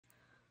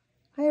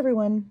Hi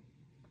everyone.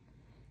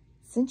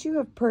 Since you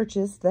have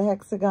purchased the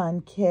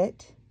hexagon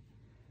kit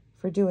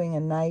for doing a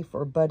knife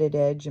or butted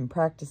edge and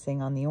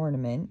practicing on the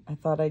ornament, I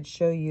thought I'd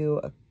show you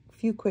a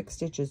few quick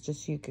stitches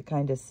just so you could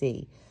kind of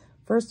see.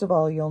 First of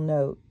all, you'll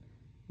note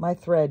my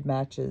thread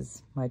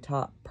matches my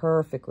top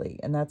perfectly,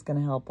 and that's going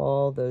to help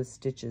all those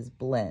stitches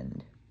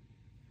blend.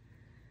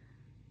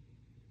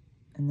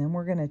 And then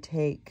we're going to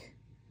take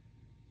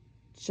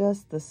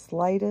just the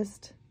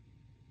slightest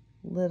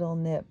little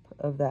nip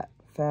of that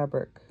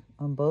fabric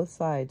on both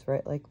sides,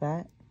 right like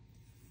that.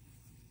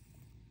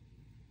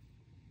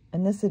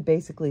 And this would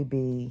basically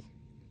be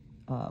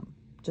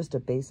just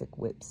a basic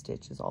whip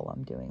stitch is all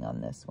I'm doing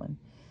on this one.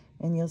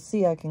 And you'll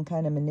see I can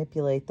kind of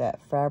manipulate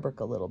that fabric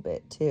a little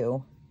bit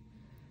too,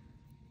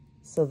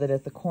 so that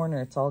at the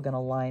corner it's all going to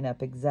line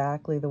up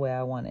exactly the way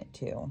I want it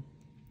to.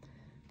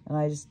 And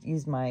I just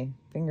use my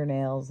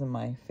fingernails and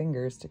my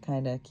fingers to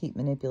kind of keep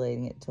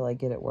manipulating it till I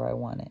get it where I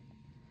want it.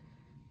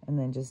 And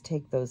then just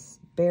take those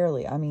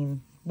barely, I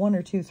mean, 1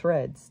 or 2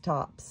 threads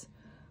tops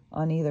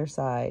on either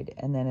side,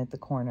 and then at the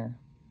corner.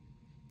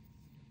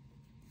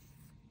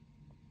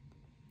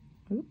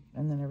 Oop,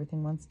 and then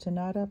everything wants to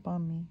knot up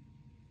on me.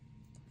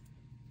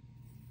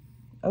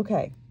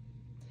 Okay,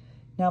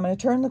 now I'm going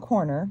to turn the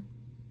corner,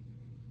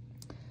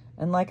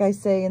 and like I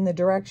say in the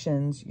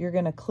directions, you're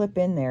going to clip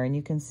in there, and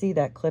you can see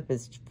that clip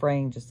is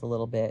fraying just a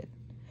little bit.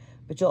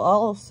 But you'll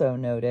also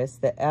notice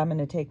that I'm going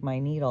to take my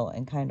needle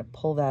and kind of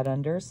pull that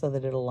under so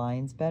that it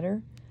aligns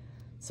better.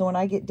 So when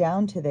I get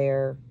down to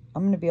there,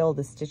 I'm going to be able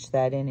to stitch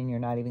that in, and you're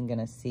not even going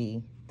to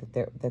see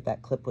that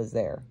that clip was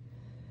there.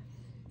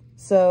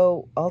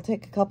 So I'll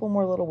take a couple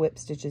more little whip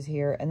stitches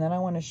here, and then I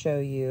want to show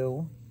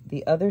you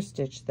the other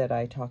stitch that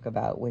I talk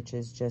about, which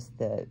is just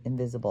the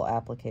invisible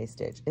applique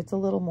stitch. It's a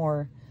little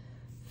more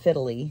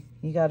fiddly.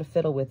 You got to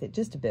fiddle with it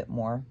just a bit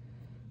more,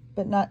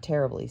 but not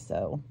terribly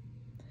so.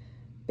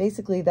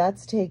 Basically,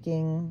 that's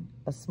taking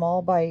a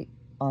small bite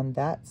on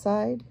that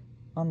side,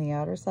 on the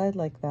outer side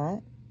like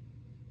that.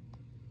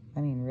 I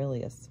mean,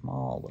 really a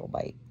small little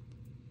bite.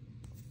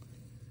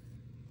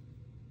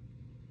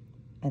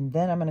 And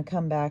then I'm going to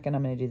come back and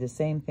I'm going to do the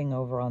same thing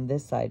over on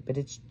this side, but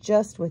it's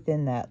just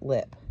within that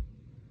lip.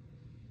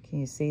 Can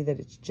you see that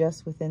it's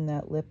just within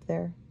that lip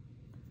there?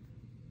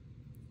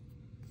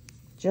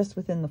 Just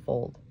within the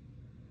fold.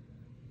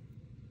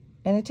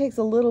 And it takes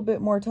a little bit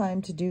more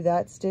time to do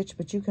that stitch,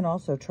 but you can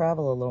also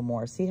travel a little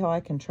more. See how I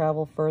can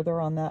travel further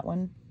on that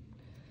one?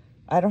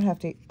 I don't have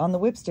to, on the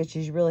whip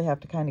stitches, you really have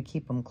to kind of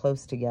keep them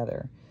close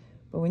together.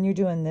 But when you're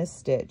doing this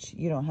stitch,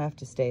 you don't have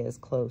to stay as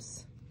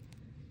close.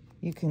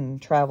 You can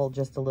travel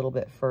just a little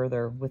bit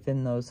further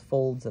within those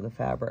folds of the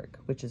fabric,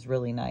 which is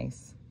really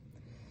nice.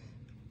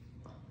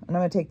 And I'm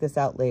going to take this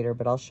out later,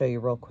 but I'll show you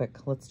real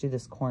quick. Let's do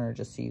this corner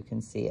just so you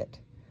can see it.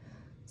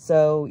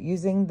 So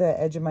using the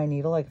edge of my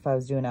needle, like if I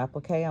was doing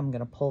applique, I'm going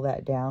to pull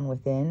that down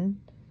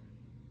within,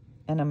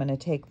 and I'm going to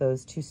take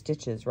those 2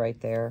 stitches right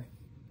there.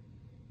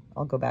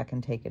 I'll go back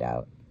and take it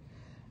out.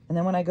 And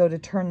then when I go to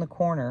turn the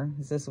corner,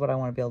 this is what I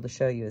want to be able to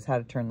show you, is how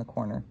to turn the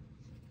corner.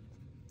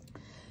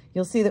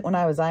 You'll see that when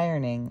I was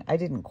ironing, I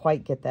didn't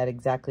quite get that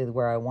exactly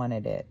where I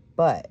wanted it,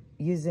 but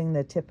using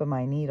the tip of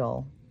my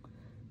needle,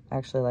 I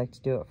actually like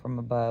to do it from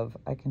above.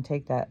 I can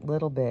take that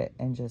little bit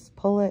and just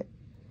pull it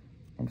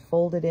and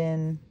fold it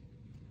in.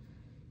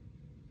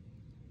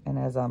 And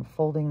as I'm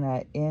folding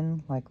that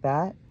in like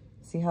that,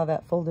 see how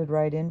that folded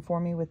right in for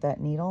me with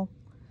that needle?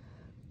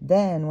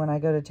 Then when I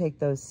go to take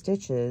those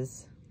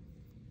stitches,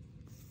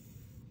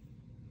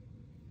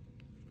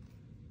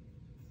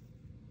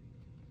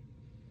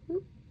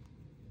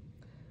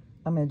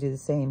 I'm going to do the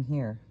same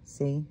here,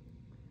 see?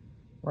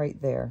 Right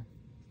there.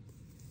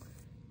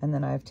 And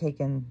then I've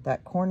taken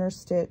that corner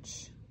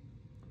stitch,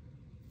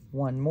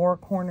 1 more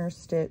corner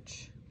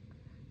stitch,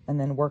 and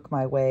then work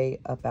my way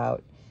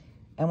about.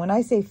 And when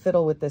I say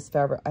fiddle with this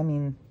fabric, I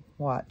mean,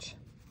 watch.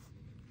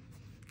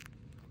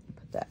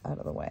 Put that out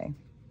of the way.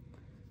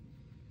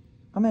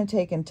 I'm going to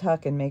take and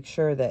tuck and make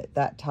sure that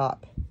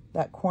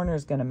that corner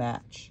is going to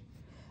match.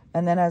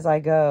 And then as I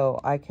go,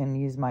 I can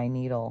use my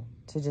needle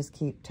to just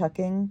keep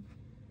tucking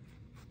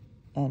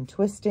and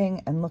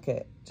twisting, and look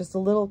at just a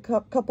little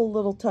couple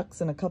little tucks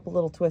and a couple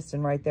little twists,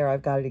 and right there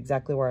I've got it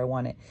exactly where I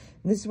want it.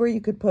 And this is where you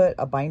could put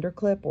a binder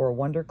clip or a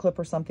wonder clip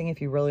or something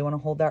if you really want to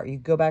hold that, or you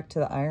go back to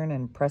the iron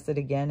and press it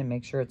again and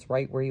make sure it's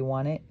right where you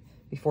want it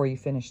before you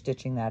finish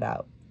stitching that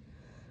out.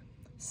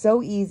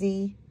 So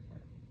easy.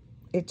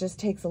 It just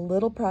takes a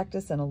little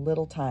practice and a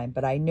little time,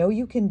 but I know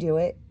you can do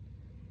it,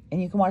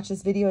 and you can watch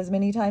this video as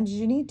many times as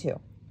you need to,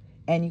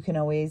 and you can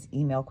always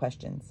email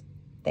questions.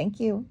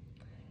 Thank you.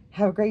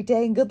 Have a great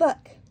day and good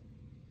luck.